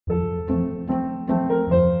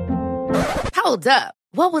Hold up.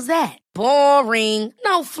 What was that? Boring.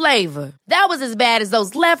 No flavor. That was as bad as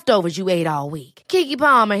those leftovers you ate all week. Keke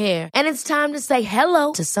Palmer here, and it's time to say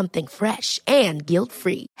hello to something fresh and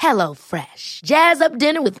guilt-free. Hello Fresh. Jazz up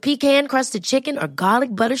dinner with pecan-crusted chicken or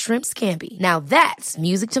garlic butter shrimp scampi. Now that's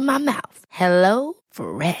music to my mouth. Hello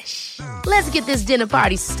Fresh. Let's get this dinner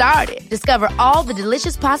party started. Discover all the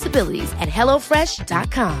delicious possibilities at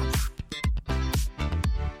hellofresh.com.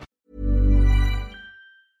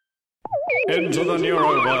 Into the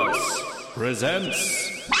Neuroverse presents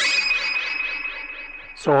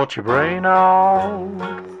Sort your brain out,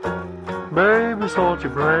 baby, sort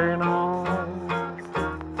your brain out.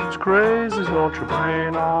 It's crazy, sort your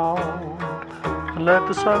brain out, and let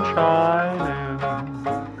the sun shine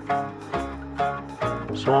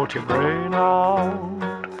in. Sort your brain out,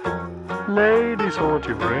 lady, sort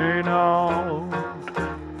your brain out.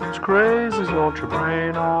 It's crazy, sort your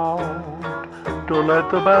brain out. Don't let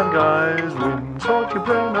the bad guys win. Sort your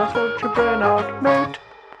brain out, mate.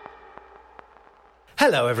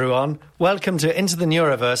 Hello, everyone. Welcome to Into the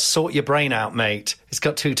Neuroverse, Sort Your Brain Out, Mate. It's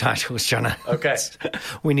got two titles, Jonno. Okay.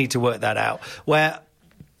 We need to work that out. Where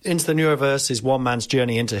Into the Neuroverse is one man's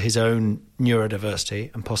journey into his own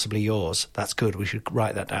neurodiversity and possibly yours. That's good. We should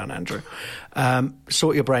write that down, Andrew.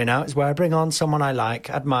 Sort Your Brain Out is where I bring on someone I like,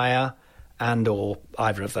 admire, and or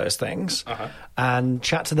either of those things, and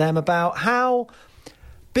chat to them about how,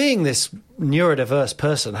 being this neurodiverse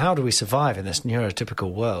person, how do we survive in this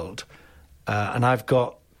neurotypical world? And I've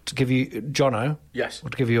got to give you, Jonno. Yes. To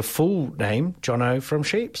give you a full name, Jonno from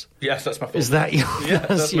Sheeps. Yes, that's my full name. Is that your,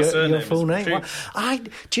 that's my surname, your full name? Sheep. Well,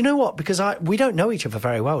 do you know what? Because we don't know each other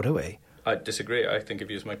very well, do we? I disagree. I think of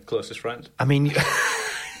you as my closest friend. I mean...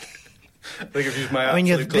 I think of you as my I mean,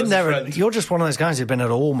 you've been there. friend. You're just one of those guys who've been at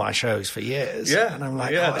all my shows for years. Yeah, and I'm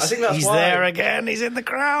like, yeah. oh, I think that's he's why. there again. He's in the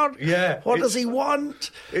crowd. Yeah. What does he want?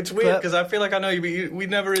 It's weird because I feel like I know you, but we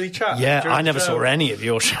never really chat. Yeah, during I the never show. saw any of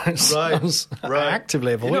your shows. Right, I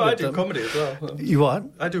actively avoided I do them. comedy as well. You what?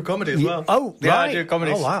 I do comedy as well. Oh, yeah, right. I do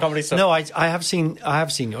comedy. Oh, wow. Comedy stuff. No, I have seen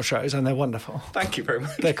your shows and they're wonderful. Thank you very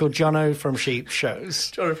much. They're called Jonno from Sheep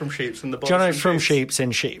shows. Jonno from Sheeps and the boys Jonno from Sheeps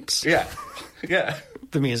in Sheeps. Yeah, yeah.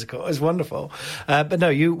 The musical is wonderful, but no,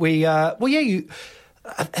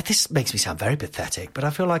 this makes me sound very pathetic, but I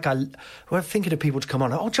feel like we're thinking of people to come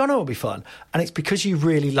on. Oh, Jonno will be fun, and it's because you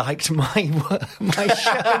really liked my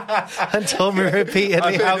show and told me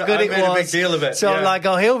repeatedly how good it was. I made a big deal of it. So yeah. I'm like,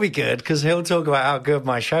 oh, he'll be good because he'll talk about how good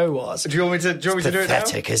my show was. Do you want me to do it now?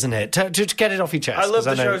 Pathetic, isn't it? To get it off your chest. I love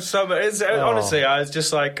the show so much. Honestly, I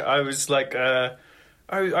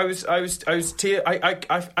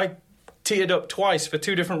teared up twice for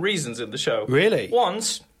two different reasons in the show. Really?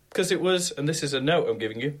 Once, because it was, and this is a note I'm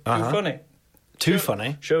giving you, too funny.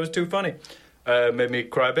 Funny? Show was too funny. Made me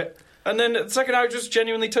cry a bit. And then the second, I was just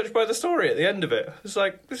genuinely touched by the story at the end of it. It's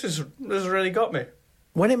like, this has really got me.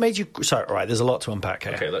 When it made you... Sorry, right, there's a lot to unpack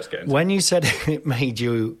here. Okay, let's get into it. When you said it made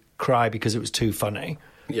you cry because it was too funny...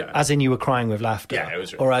 Yeah. As in you were crying with laughter? Yeah, it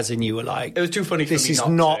was... Or as in you were like... It was too funny for this me is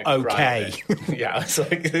not not to cry okay. Yeah, it's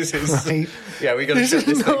like, this is... Right? Yeah, we got to shut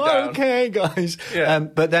this thing not down. okay, guys. Yeah.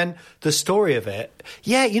 But then the story of it...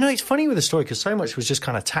 Yeah, it's funny with the story because so much was just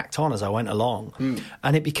kind of tacked on as I went along.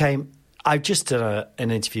 And it became... I just did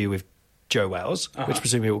an interview with Joe Wells, which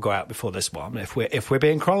presumably will go out before this one, if we're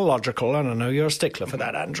being chronological, and I know you're a stickler for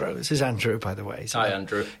that, Andrew. This is Andrew, by the way. Hi,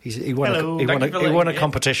 Andrew. He won Hello. a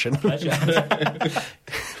competition.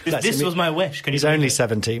 This was my wish. Can you He's only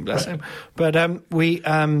 17, bless him. But what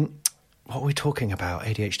are we talking about?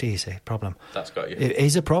 ADHD is a problem. That's got you. It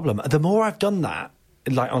is a problem. The more I've done that,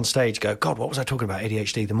 like on stage, God, what was I talking about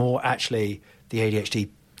ADHD? The more actually the ADHD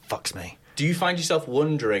fucks me. Do you find yourself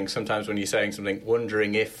wondering sometimes when you're saying something,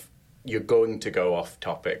 wondering if you're going to go off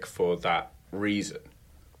topic for that reason?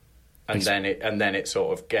 And then it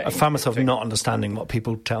sort of gets... I find myself not understanding what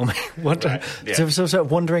people tell me. Right, yeah. So sort of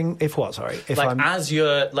wondering if what? Sorry, if like I'm as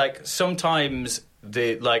you're like sometimes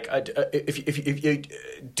the like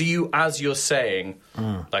if do you as you're saying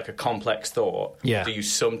like a complex thought? Yeah. Do you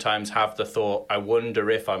sometimes have the thought, I wonder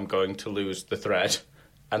if I'm going to lose the thread,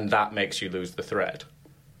 and that makes you lose the thread?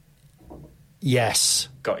 Yes.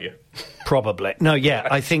 Got you. Probably. No, yeah,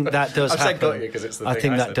 I think that does I've happen. said got you because it's the I thing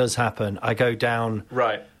think I that said. does happen. I go down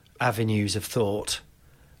Right. avenues of thought.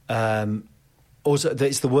 Also,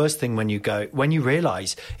 it's the worst thing when you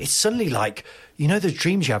realise it's suddenly like, the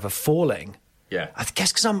dreams you have of falling. Yeah. I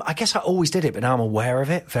guess because I guess I always did it, but now I'm aware of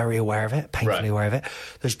it, very aware of it, painfully aware of it.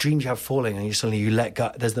 Those dreams you have falling, and you let go.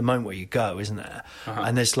 There's the moment where you go, isn't there?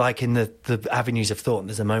 And there's like in the avenues of thought, and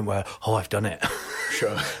there's a moment where, I've done it.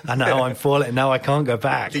 Sure. And now I'm falling. Now I can't go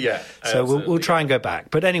back. Yeah. So we'll try and go back.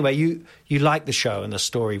 But anyway, you like the show, and the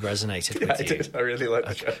story resonated with you. I did. I really like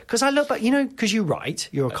the show. Because I look back, because you write.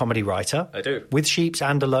 You're a comedy writer. I do. With Sheeps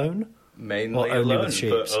and alone. Mainly or only alone, with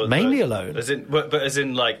Sheeps? Mainly alone. As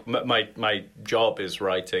in, like my job is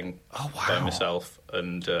writing by myself,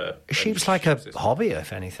 and Sheeps like a hobby,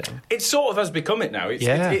 if anything. It sort of has become it now.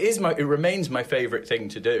 It remains my favourite thing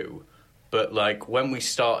to do. But like when we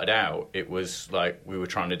started out, it was like we were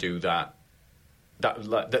trying to do that.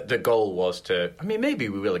 The goal was to. I mean, maybe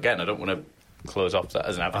we will again. I don't want to close off that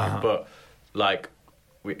as an avenue, but like.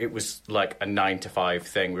 It was like a 9-to-5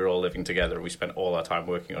 thing. We were all living together. We spent all our time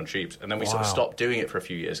working on Sheeps. And then we sort of stopped doing it for a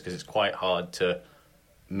few years because it's quite hard to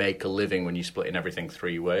make a living when you split in everything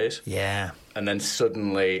 3 ways. Yeah. And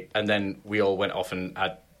then we all went off and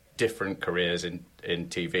had different careers in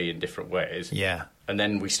TV in different ways. Yeah. And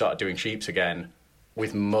then we started doing Sheeps again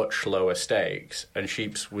with much lower stakes. And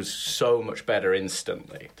Sheeps was so much better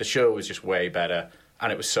instantly. The show was just way better.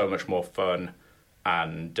 And it was so much more fun.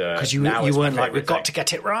 And because you weren't like, we've got to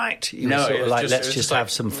get it right. You were sort of like, let's just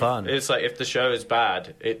have some fun. It's like if the show is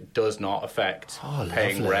bad, it does not affect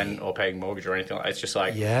paying rent or paying mortgage or anything like that. It's just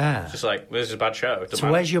like, this is a bad show.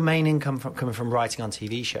 So where's your main income coming from? Writing on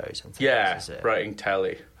TV shows and things? Yeah, is it? Writing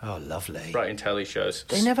telly. Oh, lovely. Writing telly shows.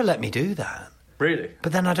 They never let me do that. Really?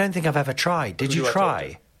 But then I don't think I've ever tried. Did you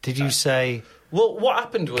try? Did you say... Well, what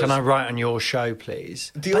happened was... Can I write on your show,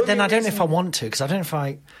 please? But then I don't know if I want to, because I don't know if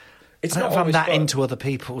I... It's I don't not know if I'm that fun. into other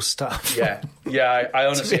people's stuff. Yeah, I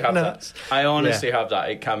honestly have that. I honestly have that.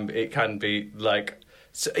 It can be like,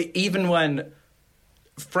 so even when,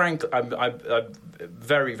 frankly, I'm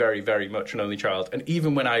very, very, very much an only child, and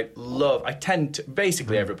even when I tend to,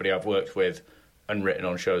 basically everybody I've worked with and written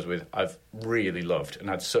on shows with, I've really loved and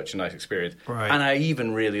had such a nice experience. Right. And I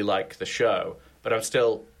even really like the show, but I'm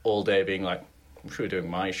still all day being like, I'm sure you're doing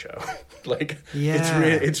my show. Like,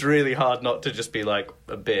 it's really hard not to just be like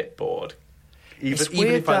a bit bored, even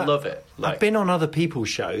if I love it. Like, I've been on other people's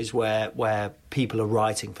shows where people are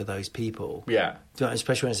writing for those people. Yeah,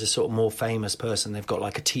 especially when it's a sort of more famous person. They've got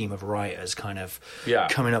like a team of writers, kind of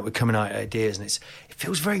coming out with ideas, and it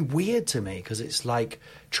feels very weird to me because it's like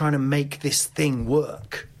trying to make this thing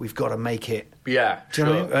work. We've got to make it. Yeah, do you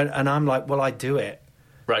know what I mean? And I'm like, well, I do it.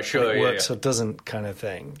 Right, sure. And it works or doesn't, kind of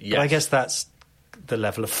thing. Yes. But I guess that's the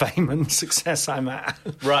level of fame and success I'm at.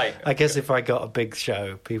 Right. I guess if I got a big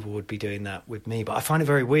show, people would be doing that with me. But I find it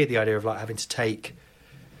very weird, the idea of like having to take...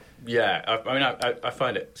 Yeah, I mean, I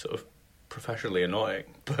find it sort of professionally annoying,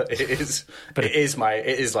 but it is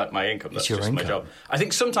like my income. That's just my job. I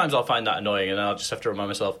think sometimes I'll find that annoying, and then I'll just have to remind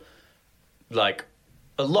myself, like,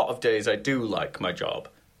 a lot of days I do like my job,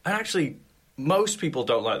 and actually most people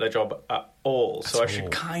don't like their job at all, so I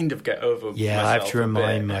should kind of get over myself I have to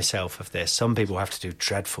remind myself of this. Some people have to do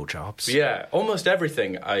dreadful jobs. Yeah, almost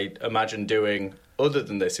everything I imagine doing other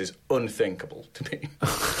than this is unthinkable to me.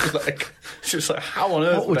 Like, it's just like, how on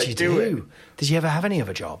earth what would you do it? Did you ever have any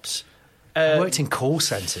other jobs? I worked in call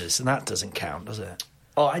centres, and that doesn't count, does it?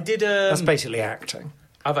 Oh, I did... That's basically acting.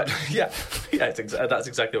 I've had, that's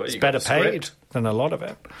exactly what it's you better paid than a lot of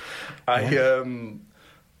it.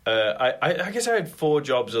 I guess I had 4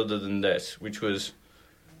 jobs other than this, which was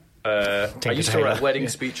I used to write wedding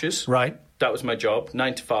speeches. Right. That was my job.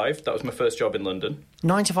 9 to 5. That was my first job in London.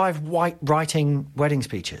 9 to 5 writing wedding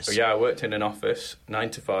speeches? Oh, yeah, I worked in an office, 9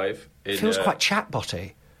 to 5. It feels quite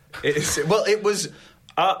chatbotty. It was...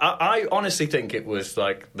 I honestly think it was,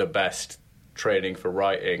 like, the best training for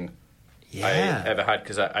writing I ever had,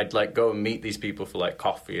 because I'd like go and meet these people for like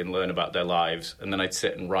coffee and learn about their lives, and then I'd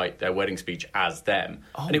sit and write their wedding speech as them.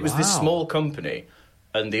 And it was this small company,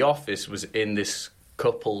 and the office was in this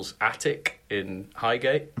couple's attic in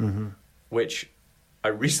Highgate, which I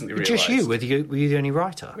recently realised. Just you? Were you the only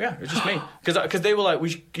writer? Yeah, it was just me. Because they were like,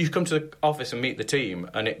 you should come to the office and meet the team,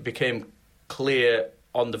 and it became clear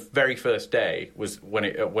on the very first day was when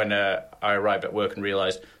I arrived at work and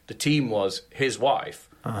realised the team was his wife.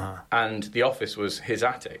 And the office was his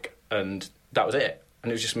attic, and that was it.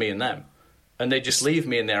 And it was just me and them. And they just leave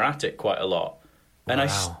me in their attic quite a lot. And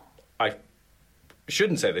I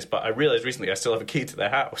shouldn't say this, but I realised recently I still have a key to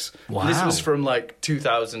their house. Wow. This was from like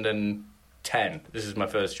 2010. This is my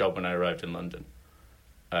first job when I arrived in London.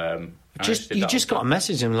 You just got a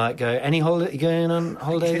message and like, any holiday, going on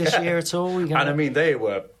holiday this year at all? And I mean, they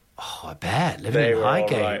were Oh, I bet. Living in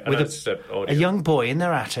Highgate with a young boy in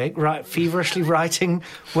their attic, feverishly writing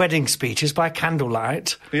wedding speeches by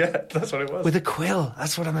candlelight. Yeah, that's what it was. With a quill.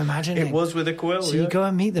 That's what I'm imagining. It was with a quill, So you go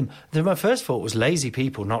and meet them. My first thought was lazy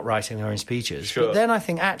people not writing their own speeches. Sure. But then I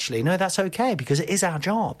think, actually, no, that's okay, because it is our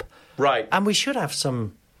job. Right. And we should have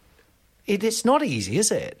some... It's not easy,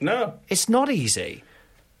 is it? No. It's not easy.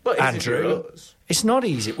 But Andrew, it's not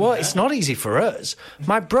easy. Well, It's not easy for us.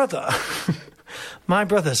 My brother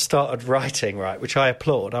started writing, which I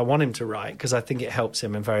applaud. I want him to write because I think it helps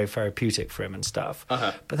him and very therapeutic for him and stuff.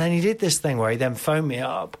 Uh-huh. But then he did this thing where he then phoned me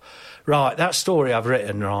up. Right, that story I've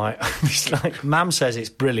written, right? He's like, Mam says it's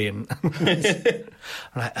brilliant. I'm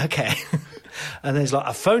like, okay. And then he's like,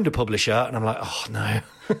 I phoned a publisher, and I'm like, oh no.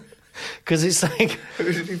 Because it's like...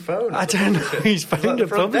 Who did he phone? I don't know. He's phoned a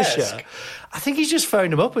publisher. Desk? I think he's just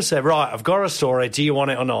phoned him up and said, right, I've got a story, do you want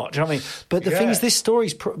it or not? Do you know what I mean? But the thing is, this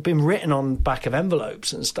story's been written on back of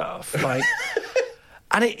envelopes and stuff. Like,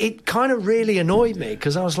 and it kind of really annoyed me,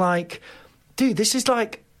 because I was like, dude, this is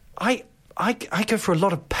like... I go for a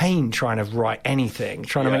lot of pain trying to write anything,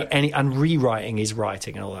 trying to make any... And rewriting is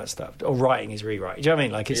writing and all that stuff. Or writing is rewriting. Do you know what I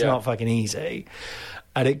mean? Like, it's not fucking easy.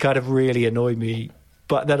 And it kind of really annoyed me.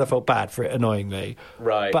 But then I felt bad for it annoying me.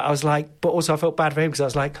 Right. But I was like... But also I felt bad for him, because I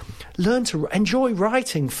was like, learn to... Enjoy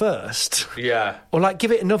writing first. Yeah. Or, like,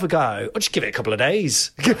 give it another go. Or just give it a couple of days.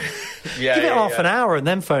 Give it half an hour and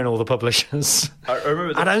then phone all the publishers. I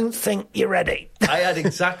remember... I don't think you're ready. I had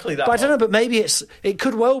exactly that. But I don't know, but maybe it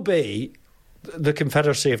could well be the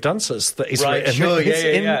Confederacy of Dunces that he's written. Sure,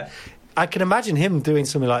 yeah. I can imagine him doing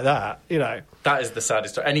something like that, you know. That is the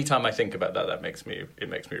saddest story. Anytime I think about that, it makes me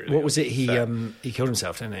really... What was it? He killed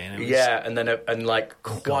himself, didn't he? And then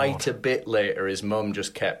quite a bit later, his mum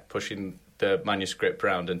just kept pushing the manuscript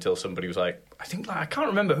around until somebody was like, I can't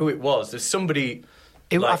remember who it was. There's somebody...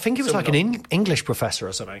 I think it was like an English professor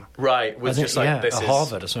or something. Right. Was just like, this is...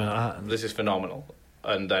 Harvard or something like that. This is phenomenal.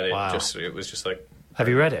 And then it was just like... Have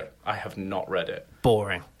you read it? I have not read it.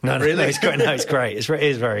 Boring. No, really? It's great. No, it's great. It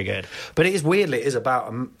is very good. But it is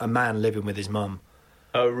about a man living with his mum.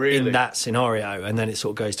 Oh, really? In that scenario, and then it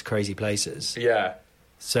sort of goes to crazy places. Yeah.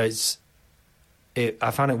 So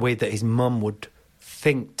I found it weird that his mum would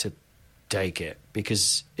think to take it,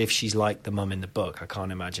 because if she's like the mum in the book, I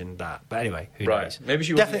can't imagine that. But anyway, who knows? Maybe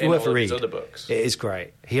she wasn't definitely in worth all a of read. his other books. It is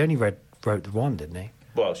great. He only wrote the one, didn't he?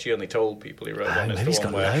 Well, she only told people he wrote one. Maybe he's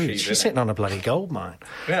got loads. She's sitting on a bloody gold mine.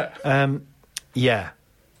 Yeah. Yeah.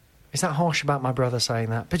 Is that harsh about my brother saying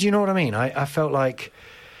that? But do you know what I mean? I felt like...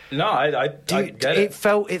 No, I get it.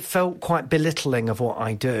 It felt quite belittling of what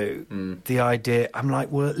I do. The idea... I'm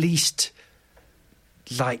like, well, at least,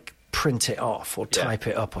 like, print it off or type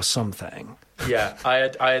it up or something. Yeah, I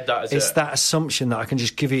had that as It's that assumption that I can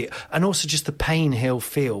just give it... And also just the pain he'll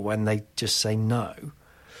feel when they just say no.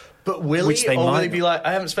 But will he be like,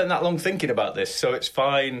 I haven't spent that long thinking about this, so it's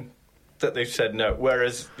fine that they've said no?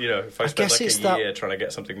 Whereas, if I spend like a year trying to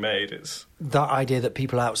get something made, it's... That idea that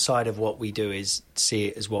people outside of what we do see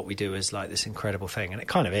it as what we do as like this incredible thing. And it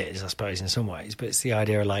kind of is, I suppose, in some ways. But it's the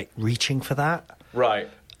idea of like reaching for that. Right.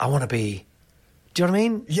 I want to be... Do you know what I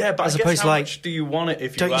mean? Yeah, but as opposed how much do you want it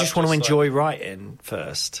if you... Don't you just want to enjoy writing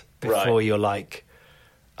first before you're like,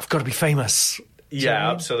 I've got to be famous?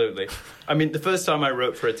 Yeah, absolutely. I mean, the first time I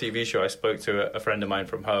wrote for a TV show, I spoke to a friend of mine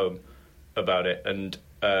from home about it, and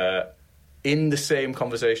in the same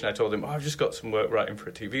conversation, I told him, I've just got some work writing for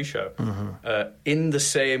a TV show. Mm-hmm. In the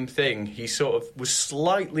same thing, he sort of was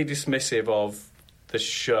slightly dismissive of the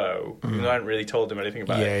show, even though I hadn't really told him anything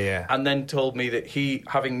about it. Yeah. And then told me that he,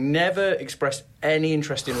 having never expressed any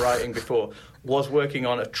interest in writing before, was working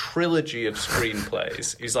on a trilogy of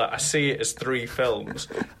screenplays. He's like, I see it as 3 films.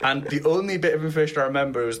 And the only bit of information I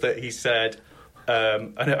remember was that he said,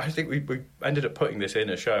 and I think we ended up putting this in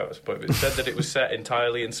a show at some point, but it said that it was set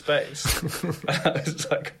entirely in space. And I was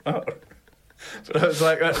like, oh. But I was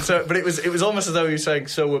like, but it was almost as though he was saying,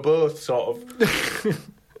 so we're both sort of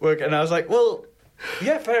working. And I was like, well...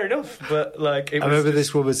 Yeah, fair enough, but like... I remember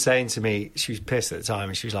this woman saying to me, she was pissed at the time,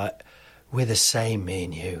 and she was like, we're the same, me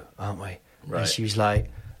and you, aren't we? Right. And she was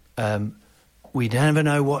like, we never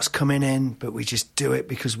know what's coming in, but we just do it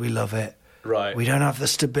because we love it. Right. We don't have the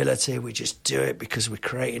stability, we just do it because we're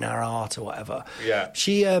creating our art or whatever. Yeah.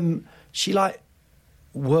 She like...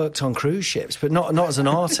 worked on cruise ships, but not as an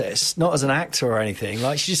artist, not as an actor or anything.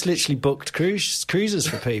 Like, she just literally booked cruises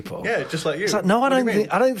for people. Yeah, just like you. It's like, no, I don't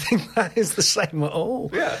think that is the same at all.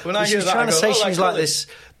 Yeah, when I she hear was that, trying to say she was like it. this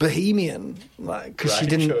bohemian, like, because she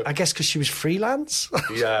didn't. Sure. I guess because she was freelance.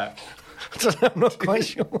 Yeah. I don't know, I'm not quite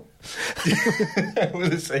sure.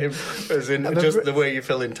 The same as in just the way you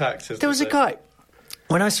feel intact. There was a guy.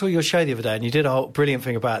 When I saw your show the other day, and you did a whole brilliant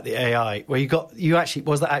thing about the AI, where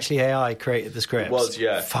was that actually AI created the scripts? It was,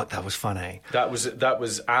 yeah. Fuck, that was funny. That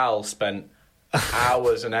was Al spent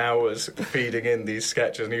hours and hours feeding in these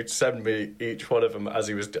sketches, and he'd send me each one of them as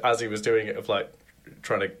he was doing it, of like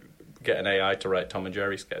trying to get an AI to write Tom and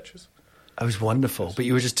Jerry sketches. It was wonderful, but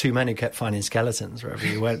you were just two men who kept finding skeletons wherever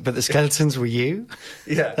you went. But the skeletons were you?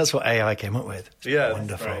 Yeah. That's what AI came up with. Yeah.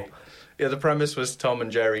 Wonderful. Right. Yeah, the premise was Tom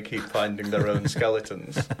and Jerry keep finding their own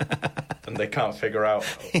skeletons, and they can't figure out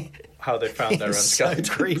how they found their own skeletons.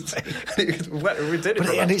 So creepy. We did it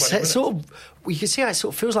for and about 20 minutes. Sort of, you can see how it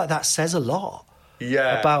sort of feels like that says a lot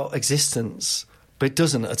about existence, but it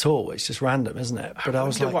doesn't at all. It's just random, isn't it? But I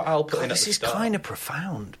was like, what Al put in at this the is start. kind of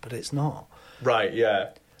profound, but it's not. Right,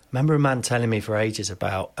 yeah. Remember a man telling me for ages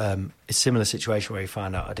about a similar situation where he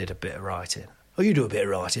found out I did a bit of writing. Oh, you do a bit of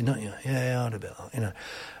writing, don't you? Yeah, I do a bit,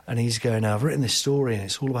 And he's going, I've written this story, and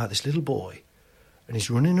it's all about this little boy, and he's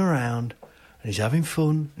running around, and he's having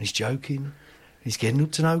fun, and he's joking, and he's getting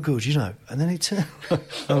up to no good, And then he turns,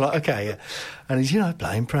 I'm like, okay, yeah. And he's,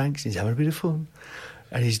 playing pranks, and he's having a bit of fun,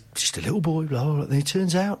 and he's just a little boy, blah, blah, blah. And it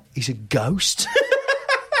turns out he's a ghost.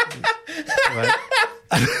 Right.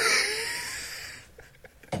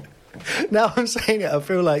 Now I'm saying it, I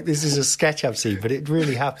feel like this is a sketch I've seen, but it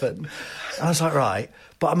really happened. And I was like, right.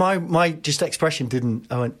 But my just expression didn't.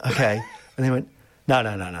 I went, okay. And they went, no,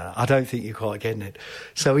 I don't think you're quite getting it.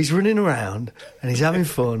 So he's running around and he's having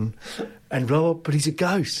fun and blah, blah, but he's a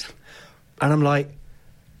ghost. And I'm like,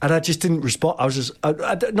 and I just didn't respond. I was just,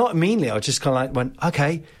 not meanly, I was just kind of like, went,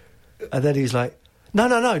 okay. And then he's like, no.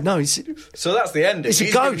 So that's the ending. He's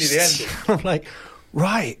a ghost. The ending. I'm like,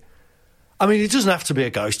 right. I mean, it doesn't have to be a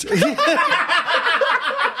ghost. It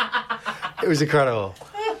was incredible.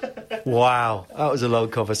 Wow, that was a long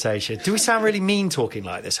conversation. Do we sound really mean talking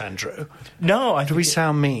like this, Andrew? No, do we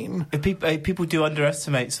sound mean? People do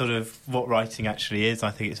underestimate sort of what writing actually is. I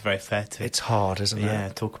think it's very fair to. It's hard, isn't it? Yeah,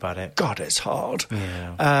 talk about it. God, it's hard.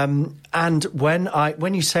 Yeah. And when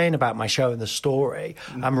you're saying about my show and the story,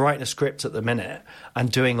 I'm writing a script at the minute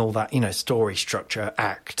and doing all that, story structure,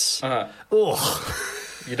 acts.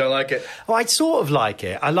 You don't like it? Well, I sort of like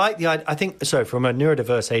it. I think, so from a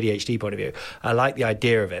neurodiverse ADHD point of view, I like the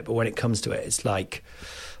idea of it, but when it comes to it, it's like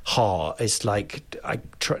hard. It's like, do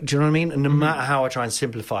you know what I mean? And no matter how I try and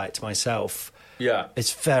simplify it to myself,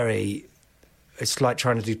 it's like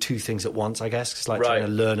trying to do two things at once, I guess. It's like trying to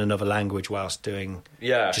learn another language whilst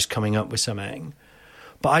just coming up with something.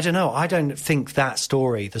 But I don't know. I don't think that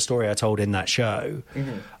story, the story I told in that show,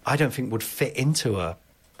 I don't think would fit into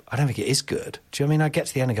I don't think it is good. Do you know what I mean? I get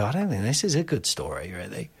to the end and go, I don't think this is a good story,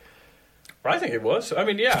 really. I think it was. I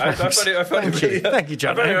mean, yeah, I found it really... Thank you,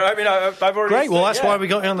 Jonno. I've already... Great, well, that's why we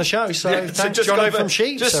got you on the show. So thanks, Jonno from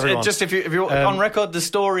Sheeps, everyone. Just if you're on record, the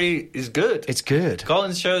story is good. It's good.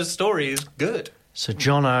 Colin's show's story is good. So,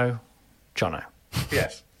 Jonno.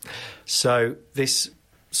 Yes. So, this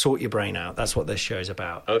Sort Your Brain Out, that's what this show's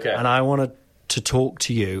about. Okay. And I wanted to talk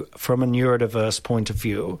to you from a neurodiverse point of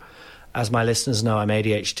view. As my listeners know, I'm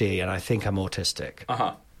ADHD and I think I'm autistic.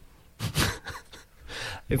 Uh-huh.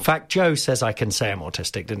 In fact, Joe says I can say I'm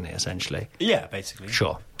autistic, didn't he, essentially? Yeah, basically.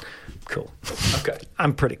 Sure. Cool. Okay.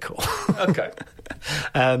 I'm pretty cool. Okay.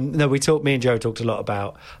 No, me and Joe talked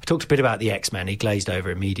a bit about the X-Men. He glazed over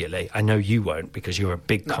immediately. I know you won't because you're a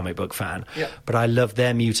big comic book fan. Yeah. But I love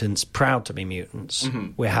their mutants, proud to be mutants.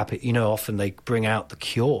 Mm-hmm. We're happy. Often they bring out the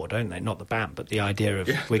Cure, don't they? Not the band, but the idea of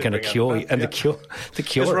we're going to cure you. And the Cure,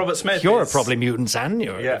 Robert Smith Cure are probably mutants and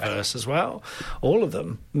neurodiverse as well. All of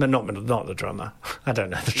them. But not the drummer. I don't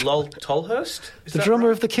know the drummer. Lol Tolhurst? The drummer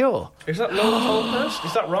of the Cure. Is that Lol Tolhurst?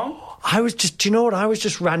 Is that wrong? Do you know what? I was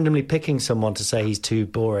just randomly picking someone to say he's too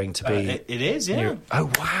boring to be. It is, yeah. Oh,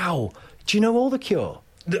 wow. Do you know all the Cure?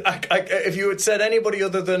 If you had said anybody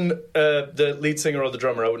other than the lead singer or the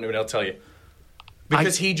drummer, I wouldn't even be able to tell you.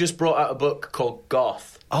 Because he just brought out a book called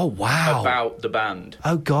Goth. Oh, wow. About the band.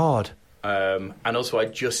 Oh, God. And also I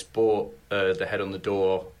just bought The Head on the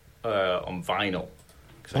Door on vinyl.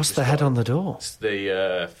 What's The Head on the Door? It's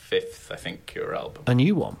the fifth, I think, Cure album. A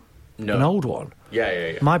new one? No. An old one?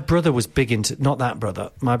 Yeah. My brother was big into... Not that brother.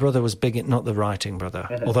 My brother was big not the writing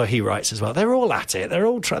brother, although he writes as well. They're all at it. They're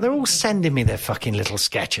all sending me their fucking little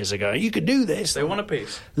sketches and going, you could do this. They want a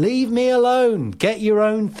piece. Leave me alone. Get your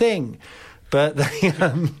own thing. But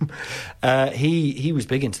he was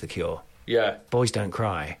big into The Cure. Yeah. Boys Don't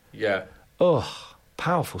Cry. Yeah. Oh,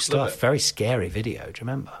 powerful stuff. Very scary video. Do you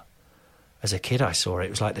remember? As a kid, I saw it. It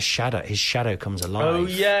was like his shadow comes alive. Oh,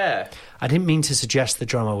 yeah. I didn't mean to suggest the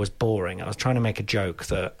drummer was boring. I was trying to make a joke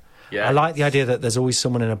that... Yeah. I like the idea that there's always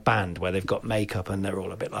someone in a band where they've got makeup and they're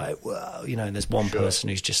all a bit like, whoa, and there's one person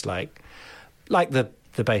who's just like the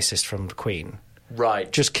the bassist from Queen.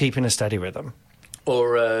 Right. Just keeping a steady rhythm.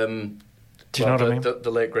 Or, do you know what I mean?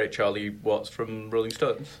 The late, great Charlie Watts from Rolling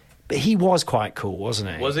Stones. But he was quite cool,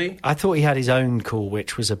 wasn't he? Was he? I thought he had his own cool,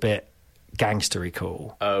 which was a bit gangstery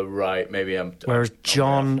cool. Oh, right. Maybe I'm... Whereas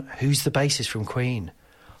John, who's the bassist from Queen...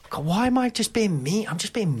 God, why am I just being mean? I'm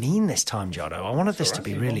just being mean this time, Jonno. I wanted this to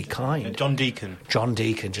be really kind. John Deacon. John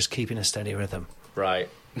Deacon, just keeping a steady rhythm. Right.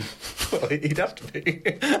 Well, he'd have to be.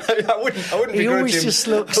 I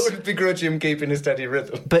wouldn't begrudge him keeping a steady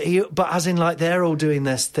rhythm. But as in, like, they're all doing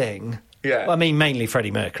this thing. Yeah. I mean, mainly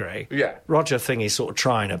Freddie Mercury. Yeah. Roger thing is sort of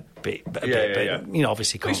trying a bit, but you know,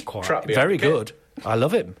 obviously can't quite. Very good. I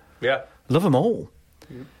love him. Yeah. Love them all.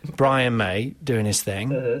 Brian May doing his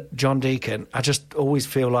thing. John Deacon. I just always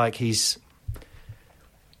feel like he's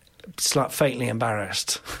like fatally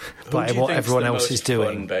embarrassed by what everyone else is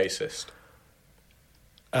doing. Fun bassist?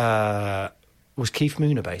 Was Keith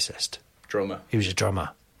Moon a bassist? Drummer. He was a drummer.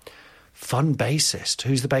 Fun bassist.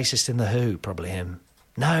 Who's the bassist in The Who? Probably him.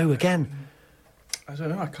 No, again. I don't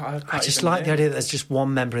know. I can't I just like the idea that there's just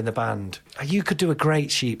one member in the band. You could do a great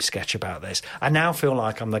Sheep sketch about this. I now feel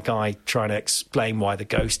like I'm the guy trying to explain why the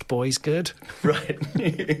Ghost Boy's good. Right.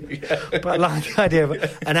 Yeah. But I like the idea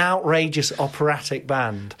of an outrageous operatic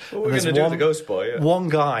band. Well, we're going to do the Ghost Boy, yeah. One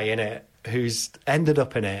guy in it who's ended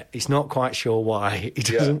up in it. He's not quite sure why. He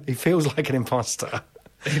doesn't. He feels like an imposter.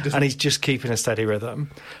 And he's just keeping a steady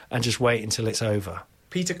rhythm and just wait until it's over.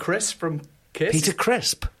 Peter Criss from Kiss? Peter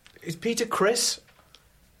Crisp. Is Peter Criss...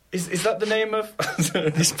 Is that the name of...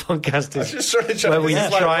 This podcast is just trying to where we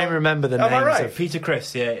try and remember the names right? of... Peter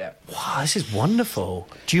Criss, yeah. Wow, this is wonderful.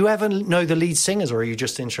 Do you ever know the lead singers, or are you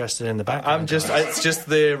just interested in the background? It's just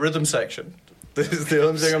the rhythm section. This is the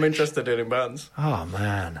only thing I'm interested in bands. Oh,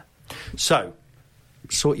 man. So,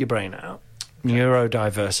 sort your brain out.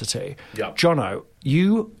 Neurodiversity. Yeah. Jonno,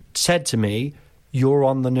 you said to me you're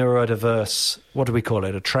on the neurodiverse... What do we call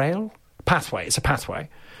it? A trail? Pathway. It's a pathway.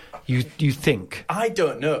 You think? I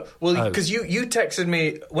don't know. Well, because you texted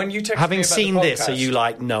me when you texted having me about seen the this, podcast, are you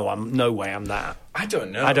like, no way I'm that? I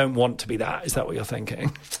don't know. I don't want to be that. Is that what you're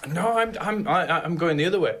thinking? No, I'm going the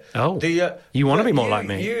other way. Oh, you want to be more like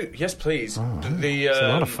me? Yes, please. Oh, it's a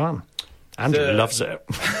lot of fun. Andrew loves it.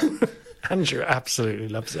 Andrew absolutely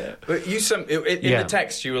loves it. But in the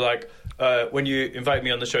text, you were like, when you invited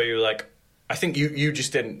me on the show, you were like, I think you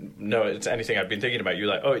just didn't know it's anything I'd been thinking about. You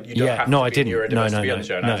were like, oh, you don't have to be neurodiverse to be on the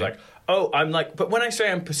show. And I was like, I'm like, but when I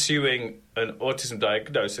say I'm pursuing an autism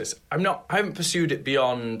diagnosis, I haven't pursued it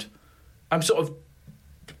beyond, I'm sort of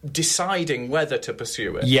deciding whether to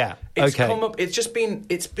pursue it. Yeah, it's come up,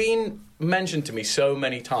 it's been mentioned to me so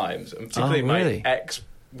many times, and particularly my ex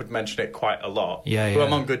would mention it quite a lot. Yeah. Who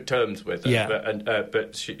I'm on good terms with. Yeah.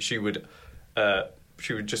 But she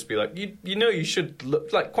would just be like, you should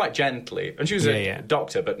look, like, quite gently. And she was a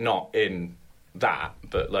doctor, but not in that.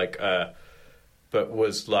 But like, but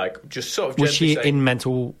was like just sort of. Was gently she saying, in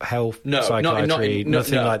mental health, psychiatry,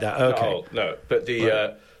 nothing like that? Okay, no. But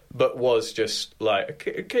but was just like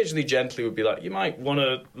occasionally gently would be like, you might want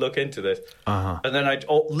to look into this. And then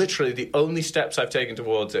literally the only steps I've taken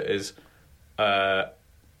towards it is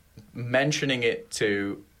mentioning it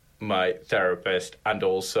to my therapist, and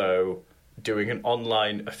also doing a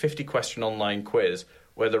 50-question online quiz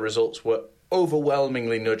where the results were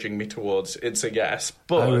overwhelmingly nudging me towards it's a yes.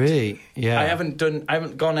 But really? Yeah. I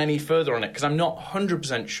haven't gone any further on it because I'm not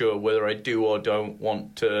 100% sure whether I do or don't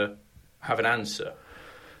want to have an answer.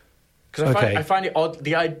 Because I find it odd.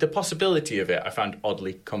 The possibility of it I found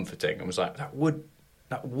oddly comforting, and was like, that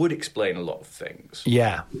would explain a lot of things.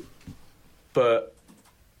 Yeah. But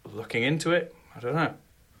looking into it, I don't know.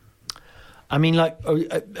 I mean, like,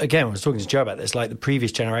 again, I was talking to Joe about this, like the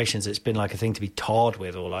previous generations, it's been like a thing to be tarred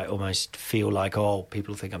with, or like almost feel like, oh,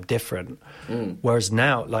 people think I'm different. Whereas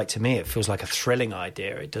now, like, to me, it feels like a thrilling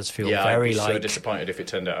idea. It does feel very I'd be like... so disappointed if it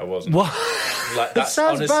turned out I wasn't. What? Like, that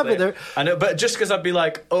sounds honestly, bad, but I know, but just because I'd be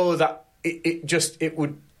like, oh, it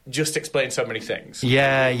would just explain so many things.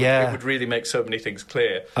 It would really make so many things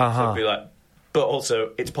clear. So I'd be like... But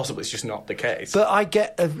also, it's possible it's just not the case. But I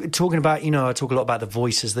get talking about, I talk a lot about the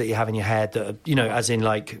voices that you have in your head that, as in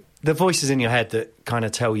like the voices in your head that kind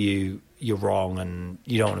of tell you you're wrong and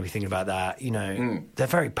you don't want to be thinking about that. They're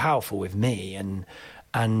very powerful with me.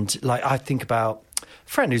 And like I think about a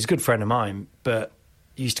friend who's a good friend of mine, but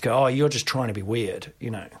used to go, oh, you're just trying to be weird,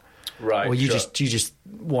 Right. Or you just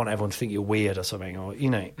want everyone to think you're weird or something, or,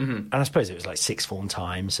 And I suppose it was like sixth form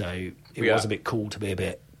time, so it was a bit cool to be a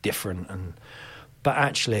bit different. But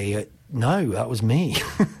actually, no, that was me.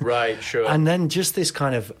 Right, sure. And then just this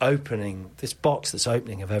kind of opening, this box that's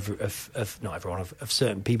opening of not everyone, of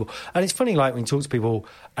certain people. And it's funny, like when you talk to people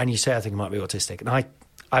and you say, I think I might be autistic. And I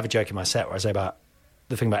have a joke in my set where I say about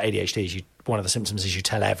the thing about ADHD is one of the symptoms is you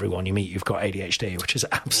tell everyone you meet you've got ADHD, which is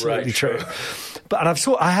absolutely true. But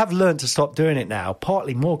I have learned to stop doing it now,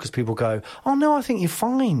 partly more because people go, oh no, I think you're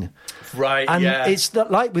fine. Right, and yeah. it's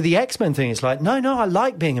not like with the X-Men thing, it's like, no, I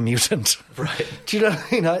like being a mutant. Right. Do you know what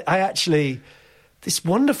I mean? I actually, it's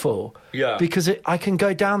wonderful. Yeah. Because I can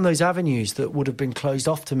go down those avenues that would have been closed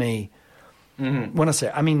off to me. Mm-hmm. When I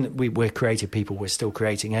say, I mean, we're creative people, we're still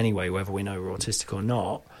creating anyway, whether we know we're autistic or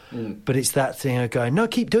not. But it's that thing of going, no,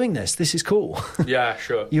 keep doing this. This is cool. Yeah,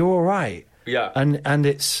 sure. You're all right. Yeah. And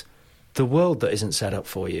it's the world that isn't set up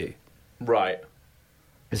for you. Right.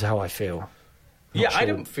 Is how I feel. Yeah, I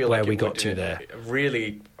don't feel where like we it got would, to there.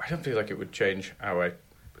 Really, I don't feel like it would change how I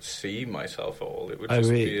see myself at all. It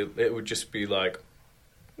would just be like,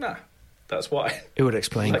 nah, that's why. It would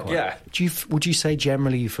explain like, quite. Yeah. Would you say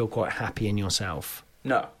generally you feel quite happy in yourself?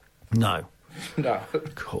 No. No. No.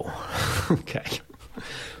 Cool. Okay.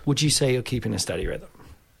 Would you say you're keeping a steady rhythm?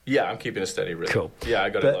 Yeah, I'm keeping a steady rhythm. Cool. Yeah, I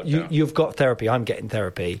got it locked down. You've got therapy. I'm getting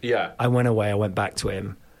therapy. Yeah. I went away. I went back to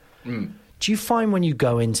him. Do you find when you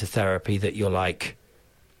go into therapy that you're like,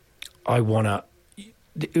 I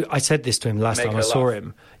said this to him last time I saw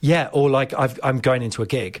him. Yeah, or like I'm going into a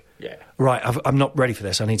gig. Yeah. Right, I'm not ready for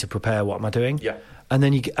this. I need to prepare. What am I doing? Yeah. And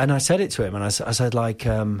then I said it to him, and I said like,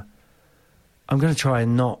 I'm going to try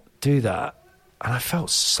and not do that. And I felt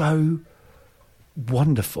so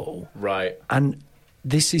wonderful. Right. And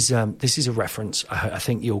this is a reference I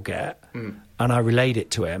think you'll get. And I relayed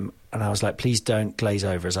it to him, and I was like, please don't glaze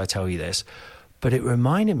over as I tell you this. But it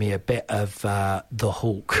reminded me a bit of the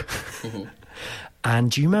Hulk. Mm-hmm.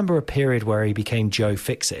 And do you remember a period where he became Joe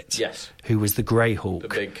Fixit? Yes. Who was the Grey Hulk. The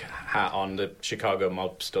big hat on, the Chicago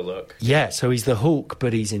mobster look. Yeah, so he's the Hulk,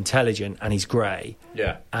 but he's intelligent and he's grey.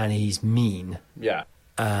 Yeah. And he's mean. Yeah.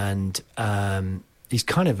 And he's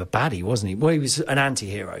kind of a baddie, wasn't he? Well, he was an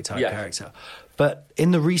anti-hero type character. But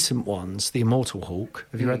in the recent ones, The Immortal Hulk,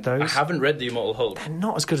 have you read those? I haven't read The Immortal Hulk. They're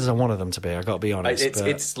not as good as I wanted them to be, I got to be honest.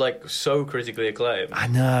 It's like so critically acclaimed. I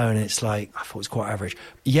know, and it's like, I thought it was quite average.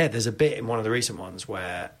 Yeah, there's a bit in one of the recent ones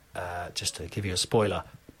where, just to give you a spoiler,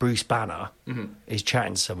 Bruce Banner is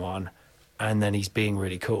chatting to someone, and then he's being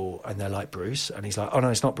really cool, and they're like, Bruce? And he's like, oh no,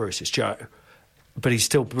 it's not Bruce, it's Joe. But he's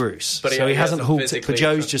still Bruce. But he hasn't hulked it, but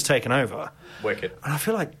Joe's just taken over. Wicked. And I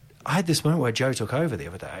feel like I had this moment where Joe took over the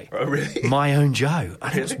other day. Oh, really? My own Joe.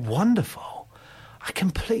 And it was wonderful. I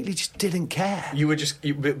completely just didn't care.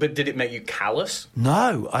 But did it make you callous?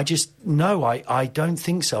 No, I don't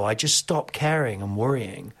think so. I just stopped caring and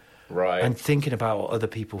worrying. Right. And thinking about what other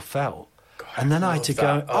people felt. God, and then I had to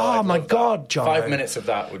that. go, oh my God, John. 5 minutes of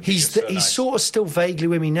that would be He's sort of still vaguely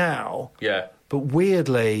with me now. Yeah. But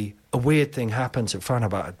weirdly, a weird thing happened. I found out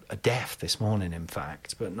about a death this morning, in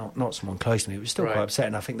fact, but not someone close to me. It was still quite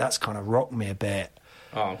upsetting. I think that's kind of rocked me a bit.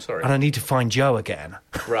 Oh, I'm sorry. And I need to find Joe again.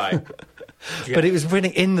 Right. Yeah. But it was really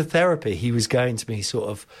in the therapy. He was going to me sort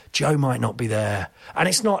of, Joe might not be there. And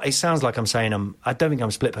it's not, it sounds like I'm saying I don't think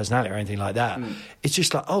I'm split personality or anything like that. It's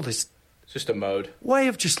just like, this... It's just a mode. Way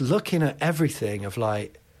of just looking at everything of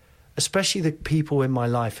like, especially the people in my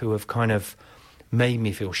life who have kind of made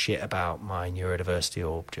me feel shit about my neurodiversity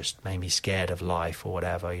or just made me scared of life or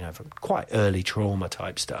whatever, from quite early trauma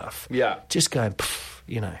type stuff. Yeah. Just going,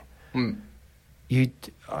 I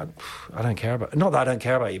don't care about... Not that I don't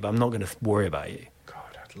care about you, but I'm not going to worry about you.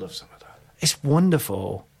 God, I'd love some of that. It's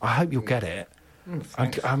wonderful. I hope you'll get it. I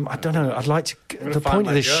don't know. I'd like to... The point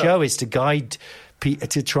of this show is to guide people,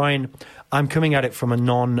 to try and... I'm coming at it from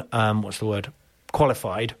a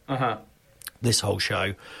qualified, this whole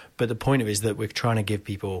show. But the point of it is that we're trying to give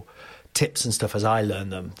people tips and stuff as I learn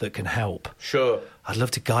them that can help. Sure. I'd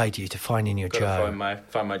love to guide you to finding your Joe.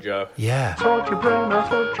 Find my Joe. Yeah. Sort your brain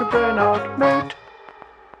out, mate.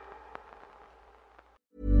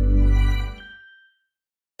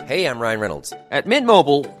 Hey, I'm Ryan Reynolds. At Mint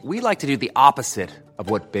Mobile, we like to do the opposite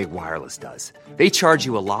of what Big Wireless does. They charge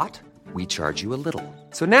you a lot. We charge you a little.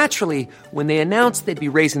 So naturally, when they announced they'd be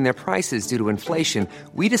raising their prices due to inflation,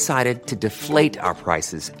 we decided to deflate our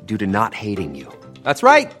prices due to not hating you. That's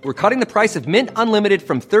right. We're cutting the price of Mint Unlimited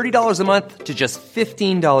from $30 a month to just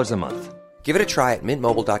 $15 a month. Give it a try at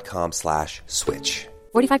mintmobile.com/switch.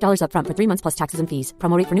 $45 up front for 3 months plus taxes and fees.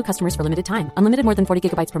 Promo rate for new customers for limited time. Unlimited more than 40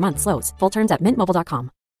 gigabytes per month. Slows full terms at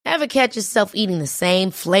mintmobile.com. Ever catch yourself eating the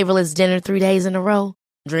same flavorless dinner 3 days in a row?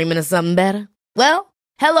 Dreaming of something better? Well,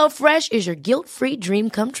 HelloFresh is your guilt-free dream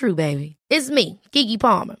come true, baby. It's me, Keke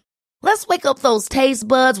Palmer. Let's wake up those taste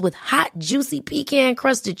buds with hot, juicy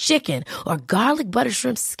pecan-crusted chicken or garlic butter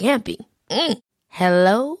shrimp scampi.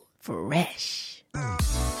 Hello Fresh.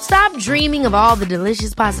 Stop dreaming of all the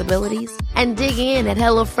delicious possibilities and dig in at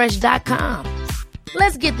HelloFresh.com.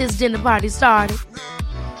 Let's get this dinner party started.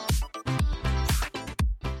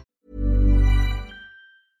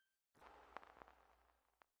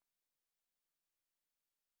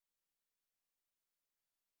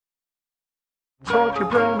 Sort your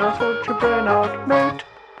brain out, mate.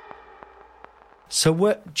 So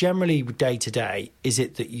what generally day to day is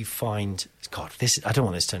it that you find, God, I don't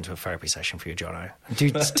want this to turn into a therapy session for you, Jonno.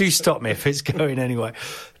 Do stop me if it's going anyway.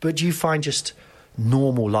 But do you find just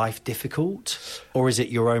normal life difficult, or is it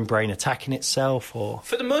your own brain attacking itself? Or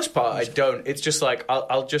for the most part, I don't. It's just like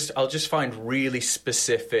I'll just find really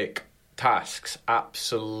specific tasks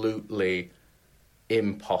absolutely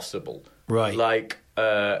impossible. Right.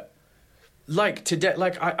 Like today,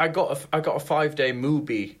 like I got a 5-day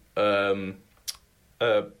movie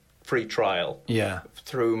free trial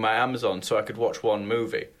through my Amazon, so I could watch one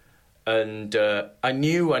movie. And I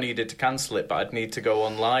knew I needed to cancel it, but I'd need to go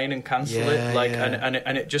online and cancel it.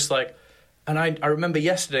 And it just like, and I remember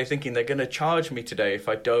yesterday thinking they're going to charge me today if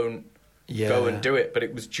I don't go and do it. But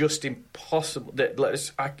it was just impossible. It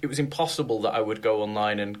was impossible that I would go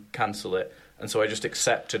online and cancel it. And so I just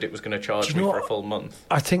accepted it was going to charge me for a full month.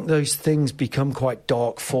 I think those things become quite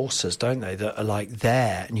dark forces, don't they? That are like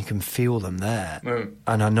there, and you can feel them there.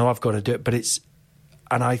 And I know I've got to do it, but it's.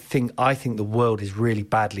 And I think the world is really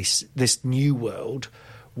badly. This new world,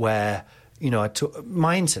 where I took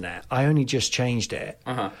my internet. I only just changed it,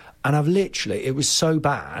 and I've literally. It was so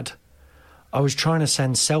bad. I was trying to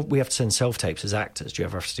send we have to send self-tapes as actors. Do you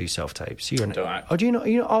ever have to do self-tapes? Do you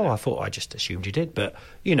know? Oh, I thought I just assumed you did, but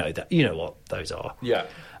you know what those are. Yeah.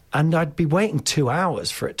 And I'd be waiting 2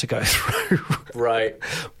 hours for it to go through. Right.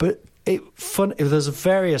 But there's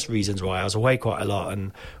various reasons why. I was away quite a lot,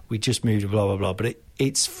 and we just moved, blah blah blah. But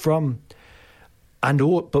it's from,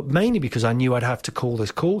 but mainly because I knew I'd have to call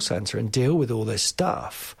this call centre and deal with all this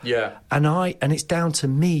stuff. Yeah. And it's down to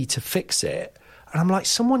me to fix it. And I'm like,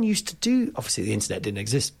 someone used to do. Obviously, the internet didn't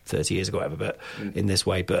exist 30 years ago, whatever, but in this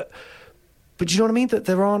way. But do you know what I mean? That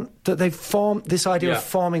they've farmed this idea of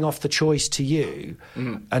farming off the choice to you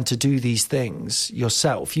and to do these things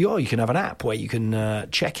yourself. You can have an app where you can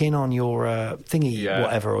check in on your thingy,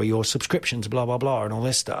 whatever, or your subscriptions, blah blah blah, and all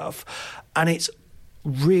this stuff. And it's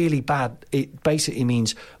really bad. It basically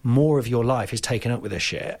means more of your life is taken up with this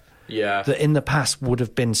shit. Yeah. That in the past would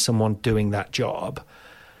have been someone doing that job.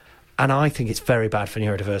 And I think it's very bad for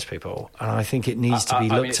neurodiverse people, and I think it needs to be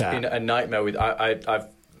looked at. It's been a nightmare. I've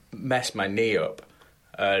messed my knee up,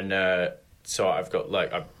 and so I've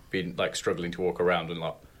been struggling to walk around a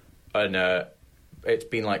lot, and it's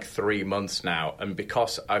been 3 months now. And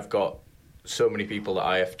because I've got so many people that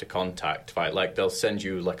I have to contact, they'll send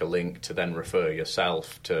you a link to then refer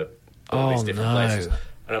yourself to all these different places,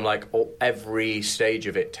 and I'm every stage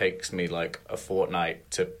of it takes me a fortnight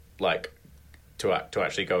to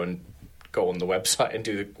actually go on the website and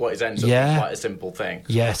do what is ends up being quite a simple thing.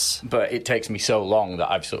 Yes. But it takes me so long that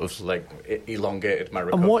I've sort of elongated my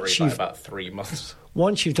recovery by about 3 months.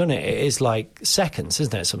 Once you've done it, it is seconds,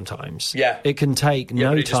 isn't it, sometimes? Yeah. It can take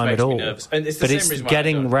no time at all. And it's the but same it's reason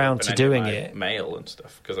getting round to doing it. Mail and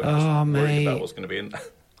stuff, because I'm just worried about what's going to be in there.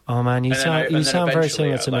 Oh, man, you sound very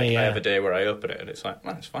similar to me. I have a day where I open it and it's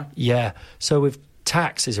it's fine. Yeah. So with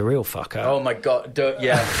tax is a real fucker. Oh my god! The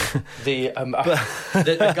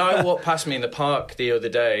guy walked past me in the park the other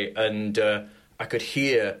day, and I could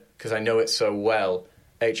hear, because I know it so well,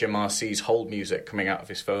 HMRC's hold music coming out of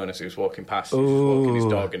his phone as he was walking past. He was walking his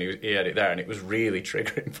dog, and he had it there, and it was really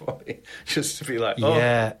triggering for me, just to be no.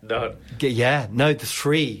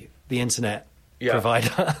 The internet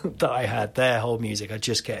provider that I had, their hold music, I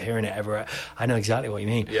just kept hearing it everywhere. I know exactly what you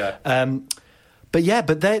mean. Yeah. But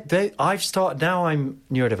I've started, now I'm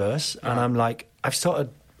neurodiverse, and I'm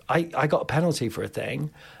I got a penalty for a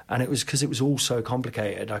thing, and it was because it was all so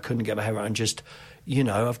complicated. I couldn't get my head around just,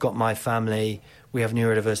 I've got my family, we have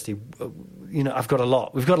neurodiversity, I've got a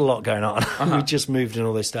lot. We've got a lot going on. We just moved and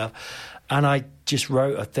all this stuff. And I just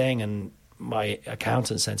wrote a thing, and my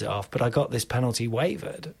accountant sent it off, but I got this penalty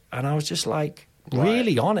waived. And I was just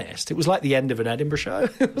really honest. It was like the end of an Edinburgh show.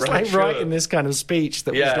 It was writing this kind of speech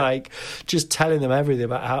that was just telling them everything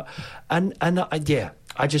about how, and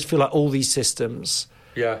I just feel like all these systems,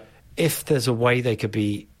 if there's a way they could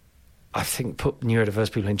be, I think, put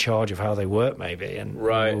neurodiverse people in charge of how they work, maybe, and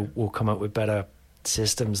we'll come up with better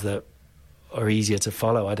systems that are easier to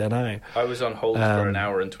follow. I don't know. I was on hold for an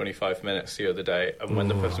hour and 25 minutes the other day, and when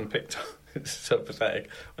the person picked up, It's so pathetic.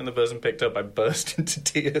 When the person picked up, I burst into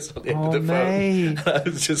tears on the end of the mate. phone. And I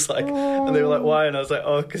was just like, and they were like, why? And I was like,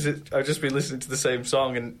 oh, because I've just been listening to the same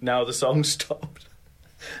song and now the song stopped.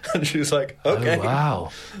 And she was like, okay. Oh,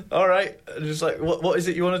 wow. All right. And just like, what is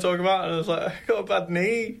it you want to talk about? And I was like, I got a bad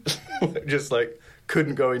knee. Just like,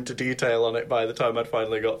 couldn't go into detail on it by the time I'd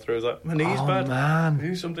finally got through. I was like, my knee's bad. Man.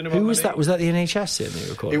 Do something about Who was my that? knee. Was that the NHS in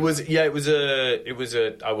the recording? It was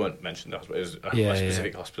a, I won't mention the hospital, it was a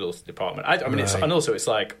specific hospital department. I mean, Right. and also it's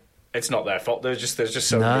like, it's not their fault. There's just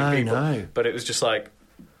so many people. No. But it was just like,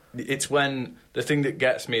 it's when, the thing that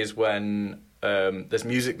gets me is when there's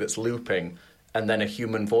music that's looping and then a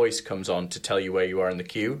human voice comes on to tell you where you are in the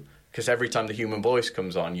queue. Because every time the human voice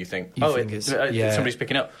comes on, you think, somebody's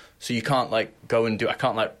picking up. So you can't, like, go and I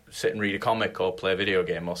can't, like, sit and read a comic or play a video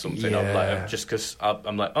game or something. Yeah. Like, just because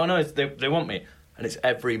I'm like, oh, no, they want me. And it's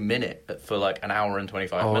every minute for, like, an hour and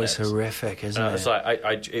 25 minutes. Oh, it's horrific, isn't it? It's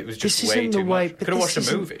like, it was just This way isn't too the way... much. Could have watched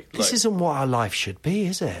a movie. This isn't what our life should be,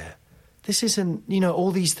 is it? This isn't,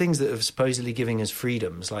 all these things that are supposedly giving us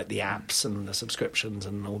freedoms, like the apps and the subscriptions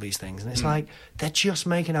and all these things. And it's like, they're just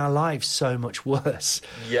making our lives so much worse.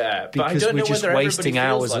 Yeah, but because I don't we're know just whether wasting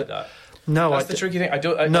everybody feels hours. like that. No, that's the tricky thing. I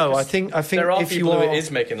think there are if people you who are, it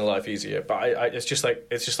is making the life easier, but I just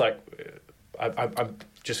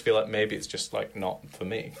feel like maybe it's just like not for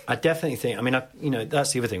me. I definitely think. I mean,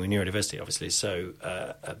 that's the other thing when neurodiversity, obviously, is so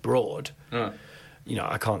broad.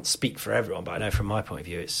 I can't speak for everyone, but I know from my point of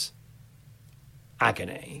view, it's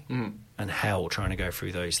agony and hell trying to go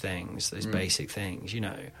through those things, those basic things,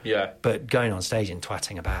 Yeah. But going on stage and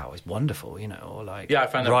twatting about is wonderful, or like I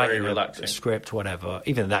find that writing very relaxing. a script, whatever.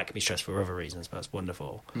 Even that can be stressful for other reasons, but it's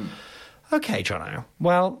wonderful. Okay, Jonno.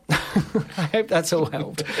 Well, I hope that's all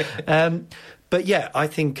helped. But yeah, I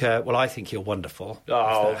think you're wonderful.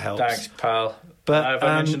 Oh, if that helps. thanks, pal. But have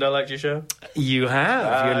I mentioned I liked your show? You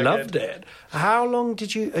have. You loved good. it. How long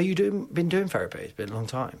been doing therapy? It's been a long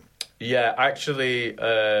time. Yeah, actually,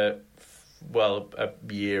 a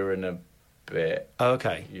year and a bit.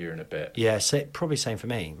 Okay. Year and a bit. Yeah, probably same for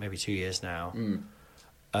me. Maybe 2 years now.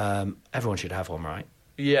 Everyone should have one, right?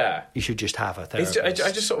 Yeah. You should just have a therapist.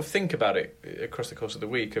 I just sort of think about it across the course of the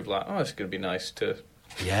week of like, it's going to be nice to...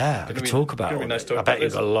 Yeah, I could talk about it. Nice I bet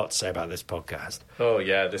you've got a lot to say about this podcast. Oh,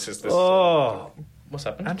 yeah, this is... Oh... What's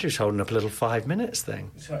happened? Andrew's holding up a little 5 minutes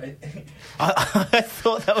thing. Sorry. I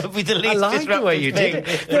thought that would be the least disruptive disruptive the way you thing. did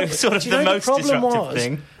it. But it was sort of the most disruptive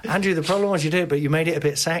thing. Andrew, the problem was you did it, but you made it a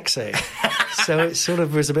bit sexy. So it sort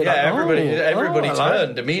of was a bit everybody I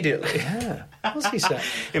turned immediately. Yeah. What's he saying?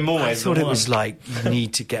 In more ways I thought than it was one. like, you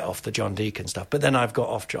need to get off the John Deacon stuff. But then I've got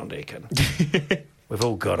off John Deacon. We've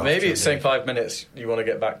all got off Maybe John it's saying Deacon. 5 minutes you want to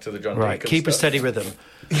get back to the John Right, Deacon keep a stuff. steady rhythm.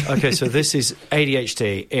 Okay, so this is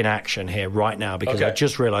ADHD in action here right now because I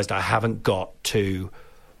just realised I haven't got to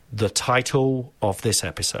the title of this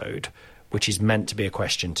episode, which is meant to be a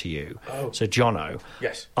question to you. Oh. So, Jonno,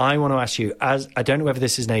 yes, I want to ask you, I don't know whether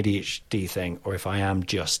this is an ADHD thing or if I am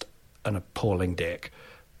just an appalling dick,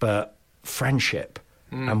 but friendship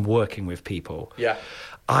and working with people. Yeah.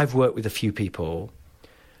 I've worked with a few people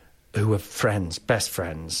who are friends, best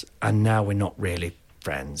friends, and now we're not really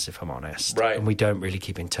friends, if I'm honest. Right. And we don't really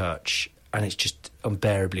keep in touch, and it's just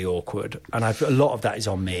unbearably awkward. And a lot of that is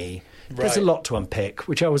on me. There's a lot to unpick,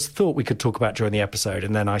 which I was thought we could talk about during the episode,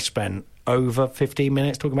 and then I spent over 15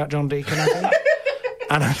 minutes talking about John Deacon, I think.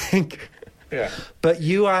 And I think... Yeah. But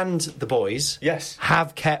you and the boys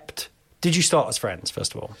have kept... Did you start as friends,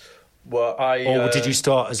 first of all? Well, Or did you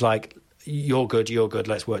start as like, you're good,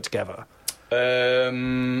 let's work together?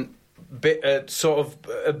 Sort of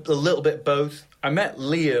a little bit both. I met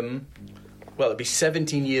Liam, it'll be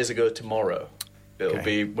 17 years ago tomorrow. It'll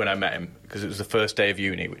be when I met him, because it was the first day of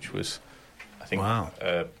uni, which was, I think,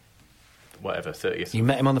 30th. You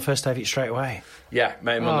met him on the first day of it straight away? Yeah,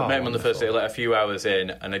 met him on the first day, like a few hours in,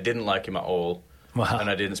 and I didn't like him at all, and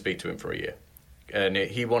I didn't speak to him for a year. And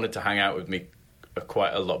he wanted to hang out with me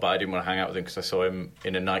quite a lot, but I didn't want to hang out with him because I saw him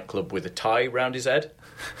in a nightclub with a tie round his head.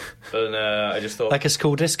 And I just thought... Like a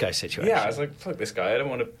school disco situation? Yeah, I was like, fuck this guy. I don't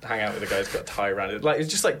want to hang out with a guy who's got a tie around his head.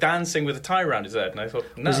 It's just like dancing with a tie around his head. And I thought,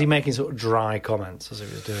 no. Was he making sort of dry comments as he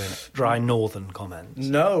was doing it? Dry northern comments?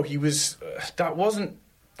 No, he was... that wasn't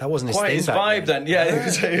his quite thing his back vibe then. Yeah,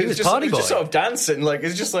 he was party boy. Just sort of dancing. Like,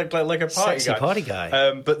 it's just like a party Sexy guy. party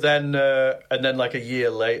guy. But then... and then like a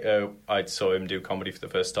year later, I saw him do comedy for the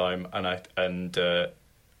first time, and I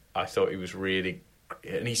thought he was really...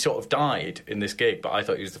 And he sort of died in this gig, but I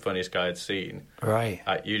thought he was the funniest guy I'd seen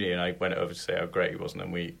at uni, and I went over to say how great he was, and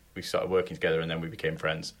then we started working together, and then we became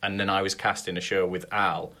friends. And then I was cast in a show with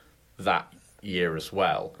Al that year as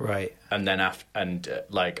well. Right. And then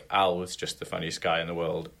like Al was just the funniest guy in the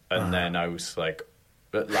world, and then I was like.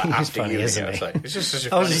 But like, after funny, using isn't it, I was he? like, it's just such a I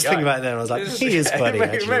funny was just guy. thinking about it then. I was like, he is funny.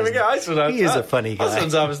 He is a funny guy.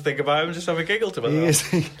 Sometimes I was thinking about him, just have a giggle to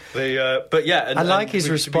myself. But yeah, I like his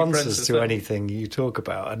responses to anything you talk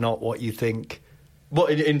about, and not what you think.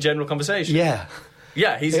 What in general conversation? Yeah.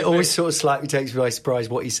 Yeah, it always sort of slightly takes me by surprise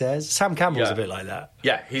what he says. Sam Campbell's a bit like that.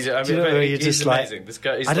 Yeah, he's amazing. This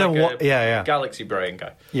guy, he's galaxy brain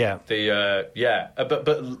guy. Yeah.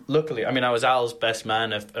 But luckily, I mean, I was Al's best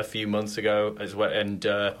man a few months ago as well, and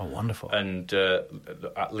wonderful. And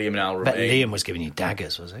Liam and Al Bet remain. Liam was giving you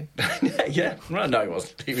daggers, was he? Yeah, well, no, he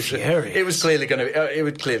wasn't. He was furious. It was clearly going to. It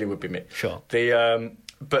would be me. Sure. The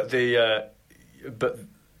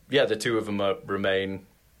two of them remain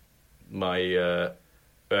my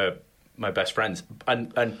best friends,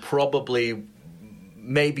 and probably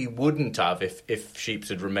maybe wouldn't have if Sheeps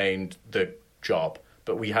had remained the job.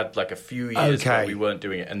 But we had like a few years where we weren't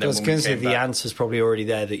doing it, and then I was when going we to say came the back, answer's probably already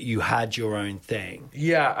there that you had your own thing.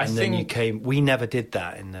 Yeah, I think. Then you came. We never did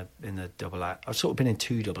that in the double act. I've sort of been in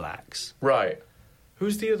 2 double acts. Right.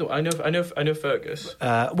 Who's the other one? I know Fergus.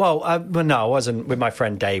 No, I wasn't with my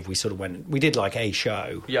friend Dave. We sort of went. We did like a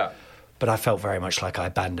show. Yeah. But I felt very much like I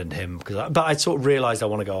abandoned him but I sort of realised I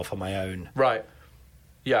want to go off on my own. Right.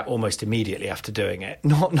 Yeah. Almost immediately after doing it,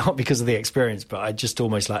 not because of the experience, but I just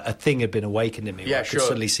almost like a thing had been awakened in me. Yeah, where I could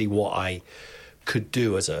suddenly see what I could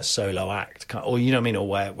do as a solo act, or you know what I mean, or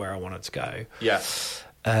where I wanted to go. Yeah.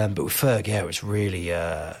 But with Ferg, it was really,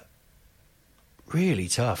 really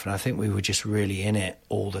tough, and I think we were just really in it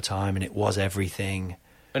all the time, and it was everything.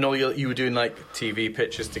 And you were doing like TV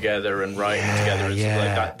pitches together and writing together and stuff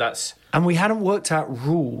like that. That's and we hadn't worked out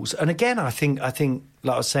rules. And again, I think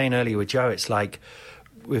like I was saying earlier with Joe, it's like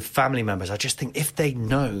with family members. I just think if they'd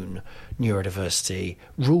known neurodiversity,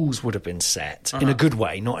 rules would have been set in a good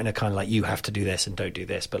way, not in a kind of like you have to do this and don't do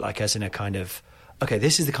this, but like as in a kind of okay,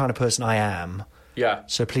 this is the kind of person I am. Yeah.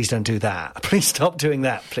 So please don't do that. Please stop doing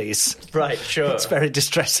that, please. Right, sure. It's very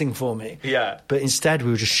distressing for me. Yeah. But instead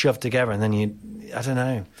we were just shoved together and then I don't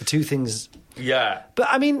know, the two things. Yeah. But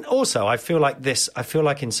I mean, also, I feel like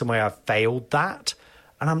in some way I've failed that.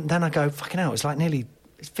 And then I go, fucking hell, it's like nearly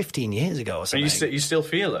 15 years ago or something. And you still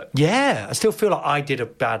feel it? Yeah. I still feel like I did a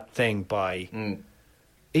bad thing by,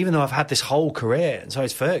 even though I've had this whole career. And so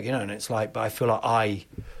it's Ferg, and it's like, but I feel like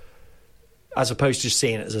as opposed to just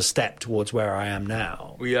seeing it as a step towards where I am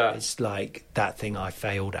now. Yeah. It's like that thing I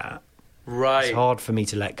failed at. Right. It's hard for me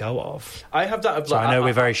to let go of. I have that. So I know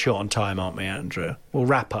we're very short on time, aren't we, Andrew? We'll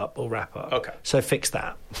wrap up. Okay. So fix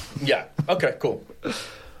that. Yeah. Okay, cool.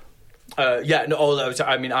 I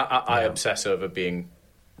obsess over being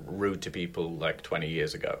rude to people like 20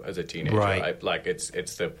 years ago as a teenager. Right. I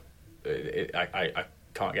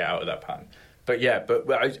can't get out of that pattern. But yeah,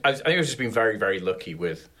 I think I've just been very, very lucky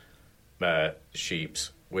with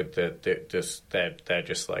Sheeps. With they're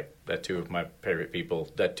just like they're two of my favorite people.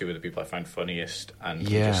 They're two of the people I find funniest, and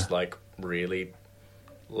just like really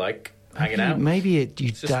like hanging out. Maybe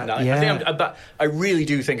nice. I really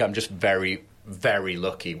do think I'm just very, very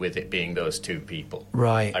lucky with it being those two people.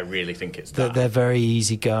 Right. I really think it's that. They're very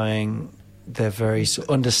easygoing. They're very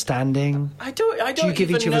understanding. I don't. Do you give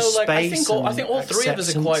each other space? I think all three of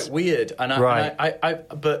us are quite weird, and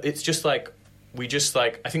but it's just like we just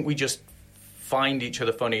find each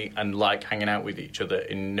other funny and like hanging out with each other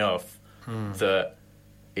enough that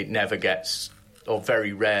it never gets, or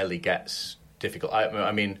very rarely gets, difficult.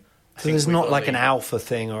 I mean, so there's not like an alpha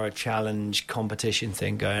thing or a challenge competition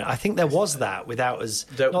thing going. I think there was that without us.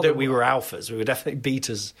 Not that we were alphas, we were definitely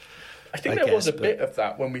betas. I think there was a bit of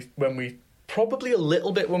that when we probably a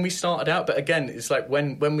little bit when we started out. But again, it's like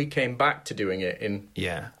when we came back to doing it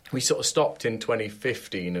we sort of stopped in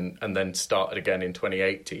 2015 and then started again in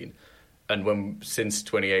 2018. And since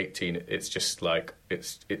 2018, it's just like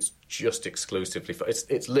it's just exclusively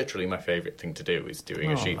it's literally my favourite thing to do is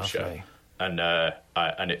doing a Sheep show,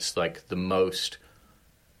 and it's like the most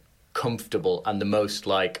comfortable and the most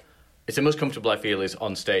like it's the most comfortable I feel is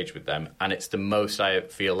on stage with them, and it's the most I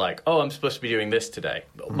feel like I'm supposed to be doing this today.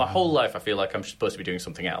 My whole life I feel like I'm supposed to be doing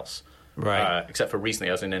something else. Right. Except for recently,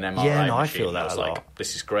 I was in an MRI machine. I feel that I was like,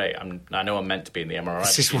 this is great. I know I'm meant to be in the MRI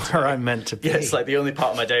This machine is where today. I'm meant to be. Yeah, it's like the only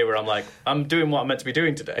part of my day where I'm like, I'm doing what I'm meant to be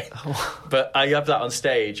doing today. But I have that on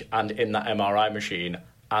stage and in that MRI machine,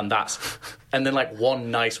 and then like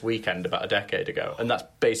one nice weekend about a decade ago, and that's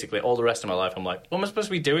basically all the rest of my life. I'm like, what am I supposed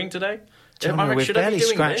to be doing today? Jonno, we've barely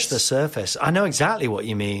scratched the surface. I know exactly what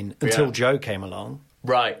you mean until Joe came along.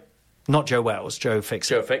 Right. Not Joe Wells, Joe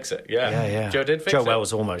Fixit. Joe Fixit, yeah. Joe did fix Joe it.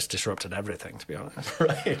 Wells almost disrupted everything, to be honest.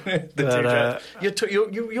 Right.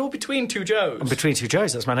 You're between two Joes. I'm between two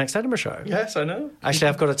Joes. That's my next Edinburgh show. Yes, I know. Actually,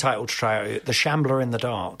 I've got a title to try out. The Shambler in the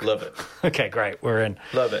Dark. Love it. Okay, great. We're in.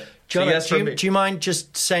 Love it. Jonno, do you mind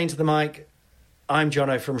just saying to the mic, I'm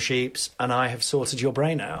Jonno from Sheeps, and I have sorted your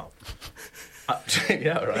brain out?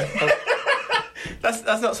 Yeah, right. That's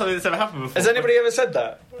not something that's ever happened before. Has anybody ever said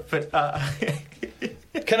that? But may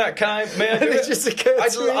I do it? It just occurred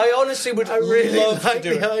to me. I honestly would really love like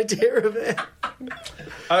to do the idea of it.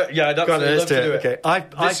 Yeah, I'd absolutely love to do it.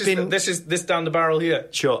 Okay. This is this down the barrel here.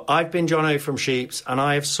 Sure. I've been Jonno from Sheeps, and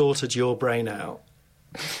I have sorted your brain out.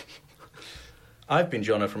 I've been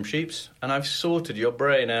Jonno from Sheeps, and I've sorted your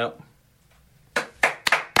brain out.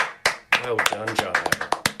 Well done,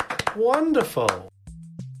 Jonno. Wonderful.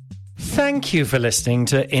 Thank you for listening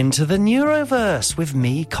to Into the Neuroverse with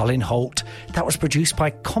me, Colin Holt. That was produced by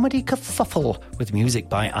Comedy Kerfuffle with music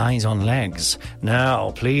by Eyes on Legs.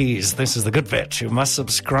 Now, please, this is the good bit. You must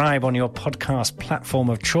subscribe on your podcast platform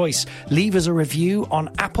of choice, leave us a review on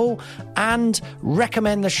Apple, and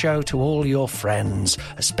recommend the show to all your friends,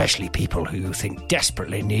 especially people who you think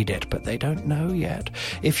desperately need it, but they don't know yet.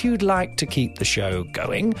 If you'd like to keep the show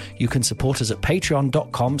going, you can support us at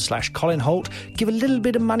patreon.com/Colin Holt. Give a little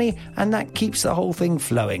bit of money, and that keeps the whole thing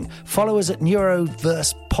flowing. Follow us at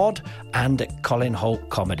Neuroverse Pod and at Colin Holt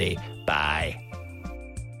Comedy. Bye.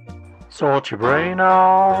 Sort your brain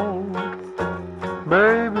out,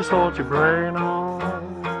 baby, sort your brain out.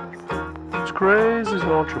 It's crazy,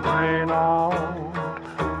 sort your brain out,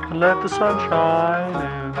 and let the sun shine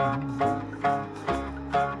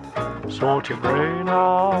in. Sort your brain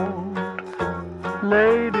out,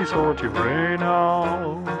 lady, sort your brain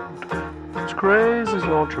out. It's crazy,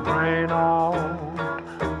 sort your brain out.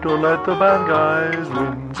 Don't let the bad guys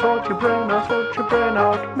win. Sort your brain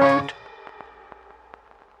out, mate.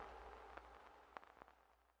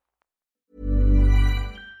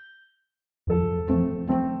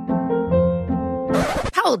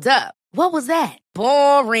 Hold up. What was that?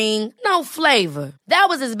 Boring. No flavor. That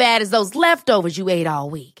was as bad as those leftovers you ate all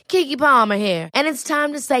week. Keke Palmer here, and it's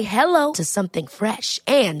time to say hello to something fresh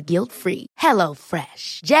and guilt-free. Hello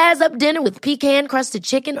Fresh. Jazz up dinner with pecan-crusted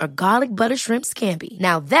chicken or garlic butter shrimp scampi.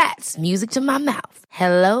 Now that's music to my mouth.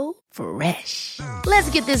 Hello Fresh. Let's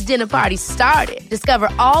get this dinner party started. Discover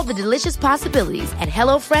all the delicious possibilities at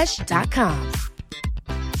HelloFresh.com.